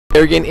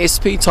Here again,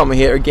 SP Tom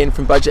here again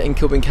from Budget and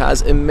Kilburn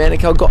Cars in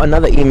Manukau. Got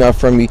another email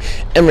from you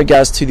in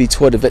regards to the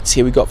Toyota Vitz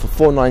here. We got for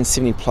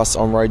 4970 plus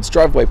on roads,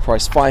 driveway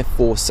price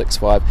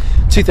 5465,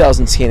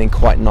 2010, and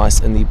quite nice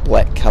in the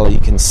black colour you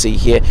can see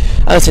here.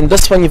 And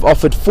this one you've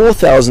offered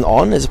 4,000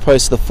 on as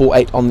opposed to the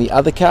 4,800 on the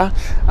other car.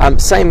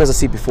 Same as I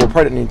said before,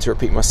 probably don't need to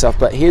repeat myself,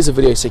 but here's a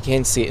video so you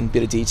can see it in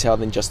better detail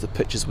than just the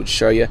pictures would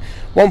show you.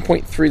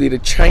 1.3 litre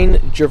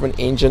chain driven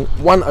engine,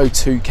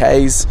 102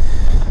 Ks.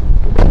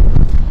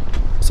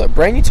 So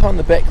brand new tyre on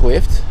the back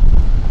left,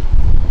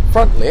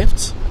 front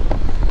left,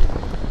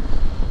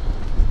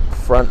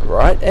 front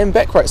right, and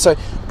back right. So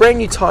brand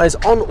new tyres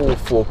on all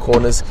four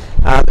corners.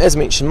 As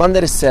mentioned,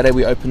 Monday to Saturday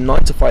we open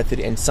 9 to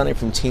 5:30 and Sunday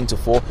from 10 to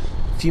 4.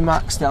 A few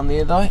marks down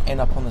there though, and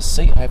up on the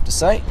seat I have to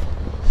say.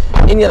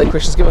 Any other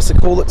questions, give us a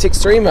call,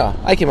 text or email.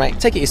 Okay mate,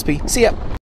 take it SP, see ya.